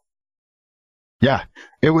well. Yeah,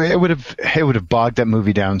 it would have bogged that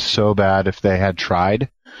movie down so bad if they had tried.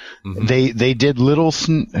 Mm-hmm. They did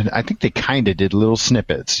I think they kind of did little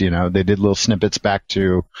snippets, you know. They did little snippets back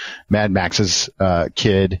to Mad Max's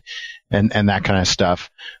kid and that kind of stuff,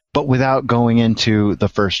 but without going into the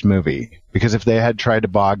first movie. Because if they had tried to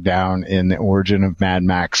bog down in the origin of Mad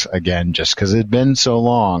Max again, just because it had been so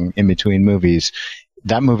long in between movies,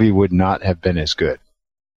 that movie would not have been as good.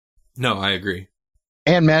 No, I agree.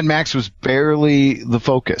 And Mad Max was barely the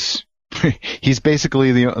focus. he's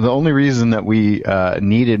basically the only reason that we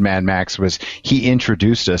needed Mad Max was he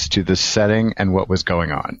introduced us to the setting and what was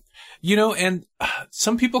going on. You know, and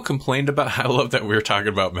some people complained about, I love that we're talking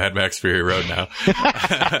about Mad Max Fury Road now.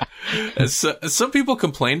 Some people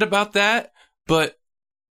complained about that, but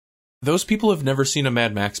those people have never seen a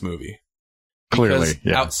Mad Max movie. Clearly,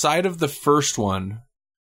 because outside of the first one,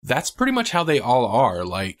 that's pretty much how they all are.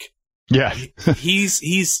 Like, yeah, he's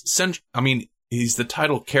the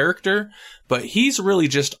title character, but he's really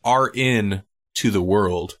just in to the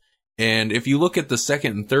world. And if you look at the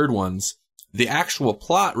second and third ones, the actual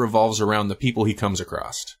plot revolves around the people he comes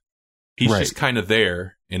across. He's just kind of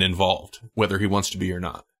there and involved, whether he wants to be or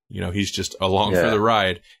not. You know, he's just along for the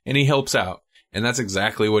ride, and he helps out. And that's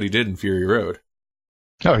exactly what he did in Fury Road.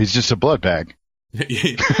 Oh, he's just a blood bag.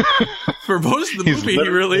 For most of the movie, he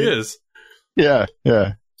really is. Yeah.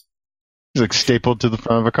 He's like stapled to the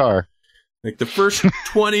front of a car. Like the first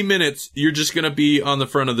 20 minutes, you're just going to be on the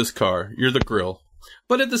front of this car. You're the grill.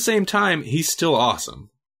 But at the same time, he's still awesome.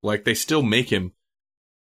 Like, they still make him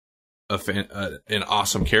an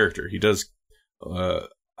awesome character. He does,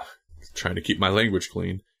 trying to keep my language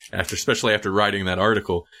clean, especially after writing that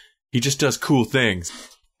article. He just does cool things.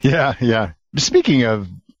 Yeah. Speaking of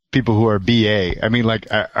people who are BA, I mean,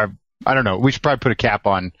 like, I don't know. We should probably put a cap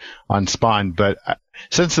on Spawn, but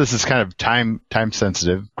since this is kind of time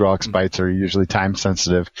sensitive, Grawlix Bytes are usually time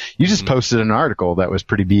sensitive. You just posted an article that was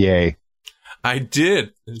pretty BA. I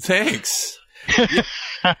did. Thanks.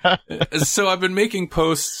 So I've been making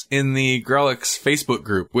posts in the Grawlix Facebook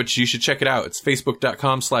group, which you should check it out. It's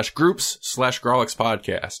facebook.com/groups/Grawlix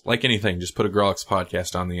podcast. Like anything, just put a Grawlix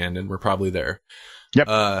podcast on the end and we're probably there. Yep.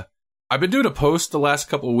 I've been doing a post the last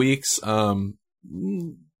couple of weeks,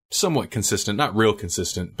 somewhat consistent, not real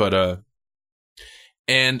consistent, but,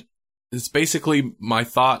 and it's basically my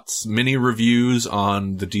thoughts, mini reviews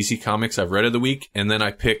on the DC comics I've read of the week. And then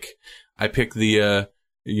I pick the,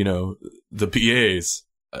 the BAs,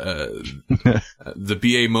 the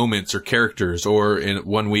BA moments or characters, or in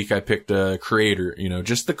one week I picked a creator,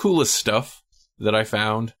 just the coolest stuff that I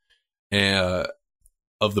found,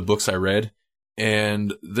 of the books I read.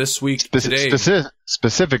 And this week,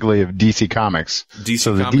 specifically of DC Comics. The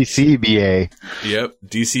DC BA. Yep,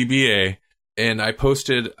 DC BA. And I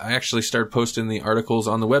actually started posting the articles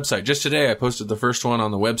on the website. Just today, I posted the first one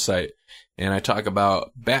on the website. And I talk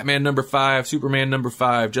about Batman #5, Superman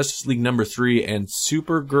 #5, Justice League #3, and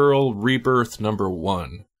Supergirl Rebirth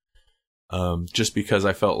 #1. Just because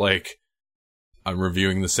I felt like I'm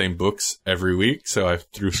reviewing the same books every week. So I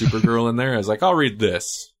threw Supergirl in there. I was like, I'll read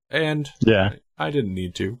this. And I didn't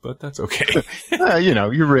need to, but that's okay.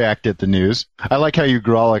 You react at the news. I like how you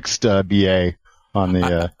Grawlixed BA on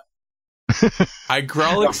the... I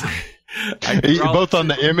Grawlix both on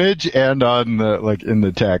the image and on the, in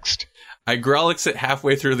the text. I Grawlix it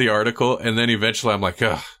halfway through the article, and then eventually I'm like,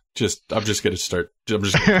 I'm just going to start.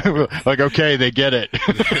 Like, okay, they get it.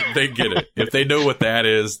 They get it. If they know what that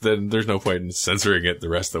is, then there's no point in censoring it the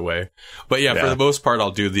rest of the way. But yeah, for the most part,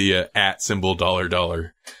 I'll do the at symbol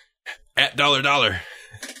 $. At $.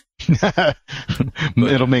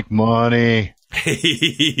 It'll make money.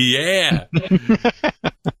 Yeah.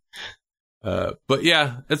 But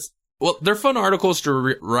yeah, they're fun articles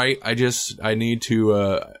to write. I need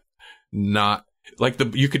to, not like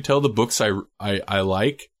you could tell the books I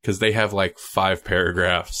like, because they have like 5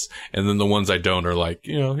 paragraphs, and then the ones I don't are like,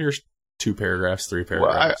 here's 2 paragraphs, 3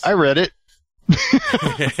 paragraphs. Well, I read it.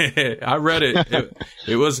 I read it.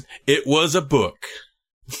 It was a book.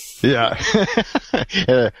 Yeah.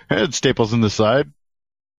 It had staples in the side.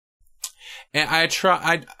 And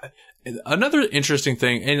another interesting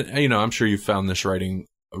thing, and I'm sure you found this writing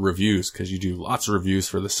reviews, because you do lots of reviews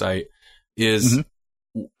for the site, is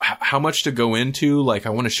how much to go into. Like,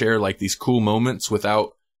 I want to share like these cool moments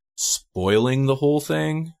without spoiling the whole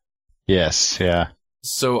thing. Yes. Yeah.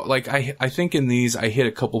 So like, I think in these, I hit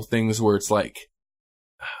a couple things where it's like,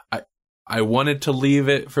 I wanted to leave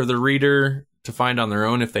it for the reader to find on their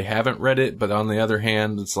own if they haven't read it. But on the other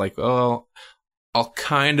hand, it's like, I'll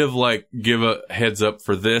kind of like give a heads up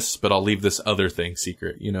for this, but I'll leave this other thing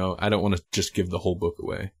secret. I don't want to just give the whole book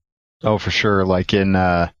away. Oh, for sure. Like in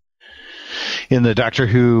the Doctor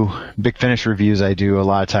Who Big Finish reviews I do, a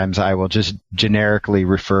lot of times I will just generically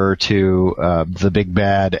refer to the big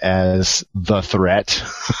bad as the threat.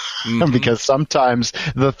 Because sometimes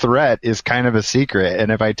the threat is kind of a secret.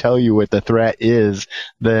 And if I tell you what the threat is,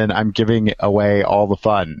 then I'm giving away all the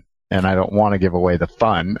fun. And I don't want to give away the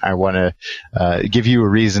fun. I want to give you a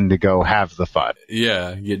reason to go have the fun.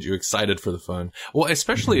 Yeah, get you excited for the fun. Well,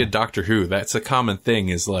 especially in Doctor Who, that's a common thing,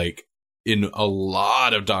 is like, in a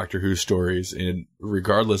lot of Doctor Who stories, and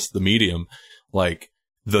regardless the medium, like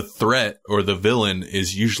the threat or the villain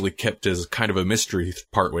is usually kept as kind of a mystery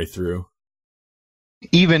partway through.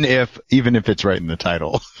 Even if it's right in the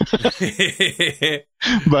title.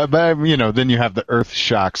 but you know, then you have the Earth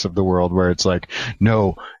shocks of the world where it's like,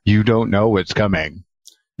 no, you don't know what's coming.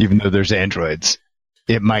 Even though there's androids.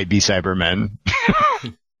 It might be Cybermen.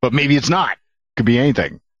 But maybe it's not. Could be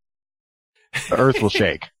anything. The Earth will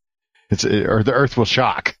shake. Or the Earth will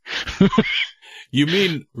shock. You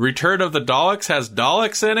mean Return of the Daleks has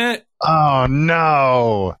Daleks in it? Oh,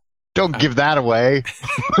 no. Don't give that away.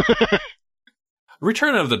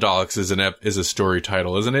 Return of the Daleks is a story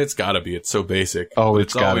title, isn't it? It's gotta be. It's so basic. Oh,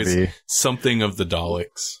 it's gotta be. Something of the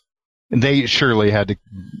Daleks. They surely had to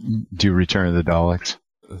do Return of the Daleks.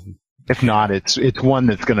 If not, it's one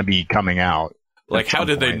that's gonna be coming out. Like, how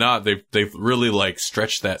did they not? They've really, like,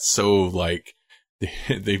 stretched that so, like,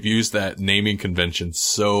 they've used that naming convention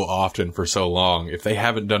so often for so long. If they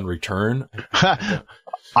haven't done Return...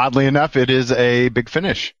 Oddly enough, it is a big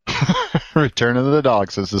finish. Return of the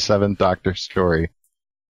Daleks is the 7th Doctor story.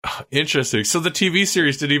 Interesting. So the TV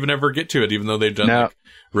series didn't even ever get to it, even though they've done like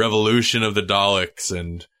Revolution of the Daleks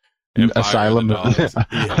and Asylum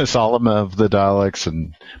of the Daleks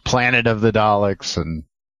and Planet of the Daleks and...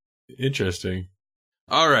 Interesting.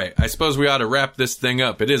 All right. I suppose we ought to wrap this thing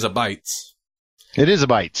up. It is a Bytes. It is a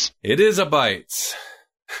Bytes. It is a Bytes.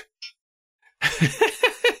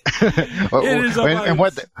 And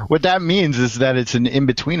what that means is that it's an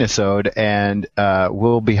in-between episode, and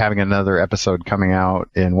we'll be having another episode coming out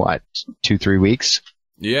in 2-3 weeks?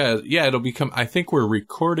 Yeah, it'll become. I think we're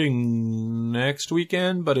recording next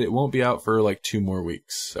weekend, but it won't be out for like 2 more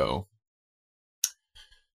weeks. So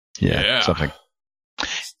yeah. something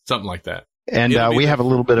like that. And we have a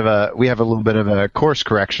little bit of a course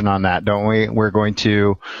correction on that, don't we? We're going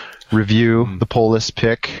to review the Polis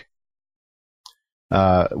pick.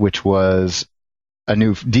 Which was a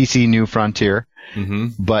new DC New Frontier.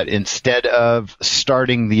 Mm-hmm. But instead of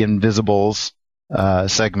starting the Invisibles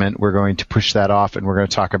segment, we're going to push that off, and we're going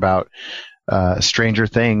to talk about Stranger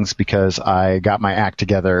Things, because I got my act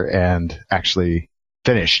together and actually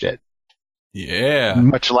finished it. Yeah.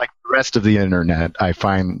 Much like the rest of the internet, I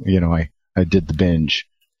find, I did the binge.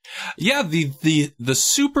 Yeah, the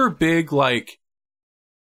super big, like,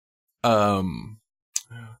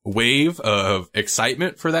 wave of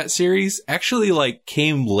excitement for that series actually like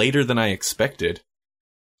came later than I expected.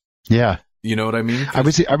 Yeah. You know what I mean? I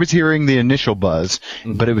was hearing the initial buzz,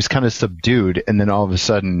 but it was kind of subdued, and then all of a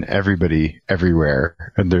sudden everybody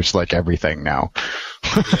everywhere, and there's like everything now.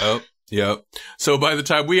 Yep. So by the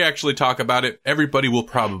time we actually talk about it, everybody will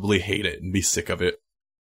probably hate it and be sick of it.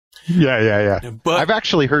 Yeah. But I've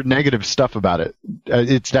actually heard negative stuff about it.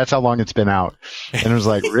 That's how long it's been out. And I was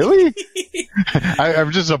like, really?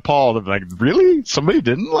 I'm just appalled. I'm like, really? Somebody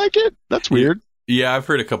didn't like it? That's weird. Yeah, I've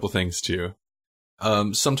heard a couple things too.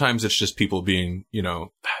 Sometimes it's just people being,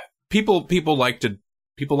 people like to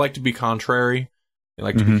be contrary. They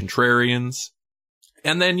like to be contrarians.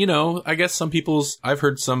 And then, I guess I've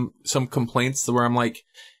heard some complaints where I'm like,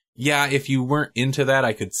 yeah, if you weren't into that,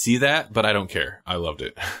 I could see that, but I don't care. I loved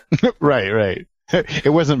it. Right.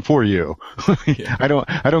 It wasn't for you. Yeah. I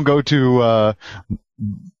don't go to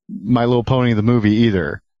My Little Pony the movie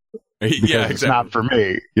either. Yeah, exactly. It's not for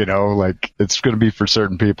me. Like, it's going to be for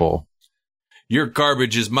certain people. Your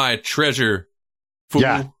garbage is my treasure, fool.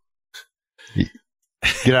 Yeah.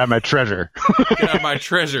 Get out of my treasure. Get out of my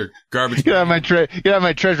treasure, garbage. Get out of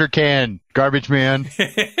my treasure can, garbage man.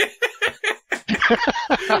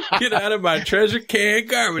 Get out of my treasure can,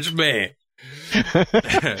 garbage man.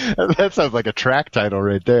 That sounds like a track title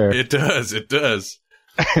right there. It does.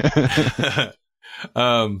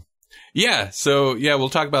 Yeah. So we'll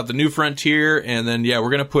talk about the New Frontier, and then we're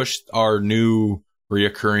gonna push our new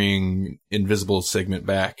reoccurring Invisible segment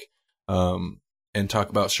back, and talk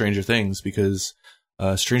about Stranger Things, because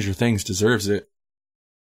Stranger Things deserves it.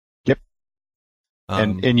 Yep.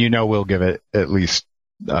 And we'll give it at least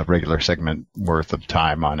a regular segment worth of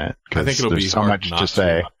time on it, I think it'll be so hard much not to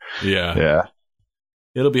say. Yeah.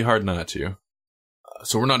 It'll be hard not to.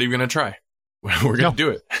 So we're not even going to try. We're going to do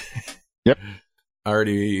it. Yep. I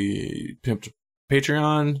already pimped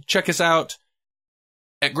Patreon. Check us out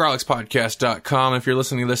at grawlixpodcast.com if you're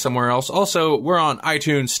listening to this somewhere else. Also, we're on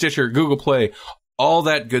iTunes, Stitcher, Google Play, all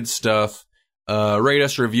that good stuff. Rate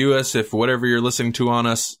us, review us if whatever you're listening to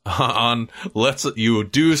on lets you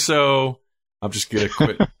do so. I'm just going to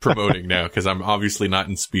quit promoting now, because I'm obviously not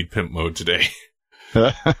in speed pimp mode today.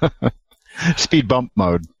 Speed bump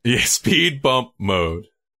mode. Yeah, speed bump mode.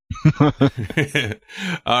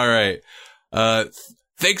 All right.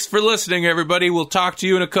 Thanks for listening, everybody. We'll talk to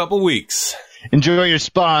you in a couple weeks. Enjoy your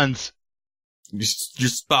spawns. Your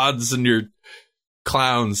spawns and your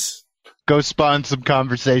clowns. Go spawn some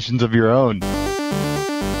conversations of your own.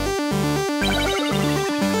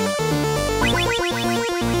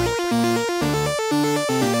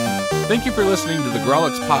 Thank you for listening to the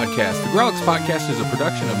Grawlix Podcast. The Grawlix Podcast is a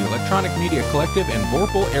production of the Electronic Media Collective and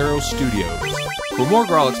Vorpal Arrow Studios. For more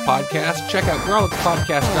Grawlix Podcasts, check out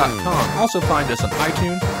GrawlixPodcast.com. Also find us on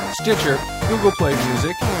iTunes, Stitcher, Google Play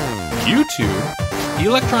Music, YouTube,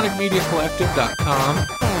 ElectronicMediaCollective.com,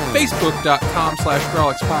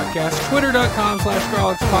 Facebook.com/Grawlix Podcast,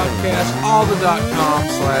 Twitter.com/Grawlix Podcast, all the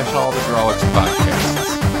 .com/all the Grawlix Podcasts.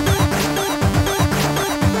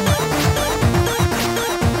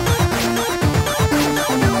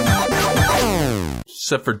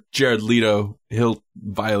 Except for Jared Leto, he'll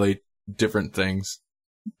violate different things.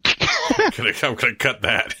 I'm gonna cut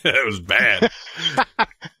that. That was bad.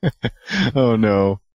 Oh no.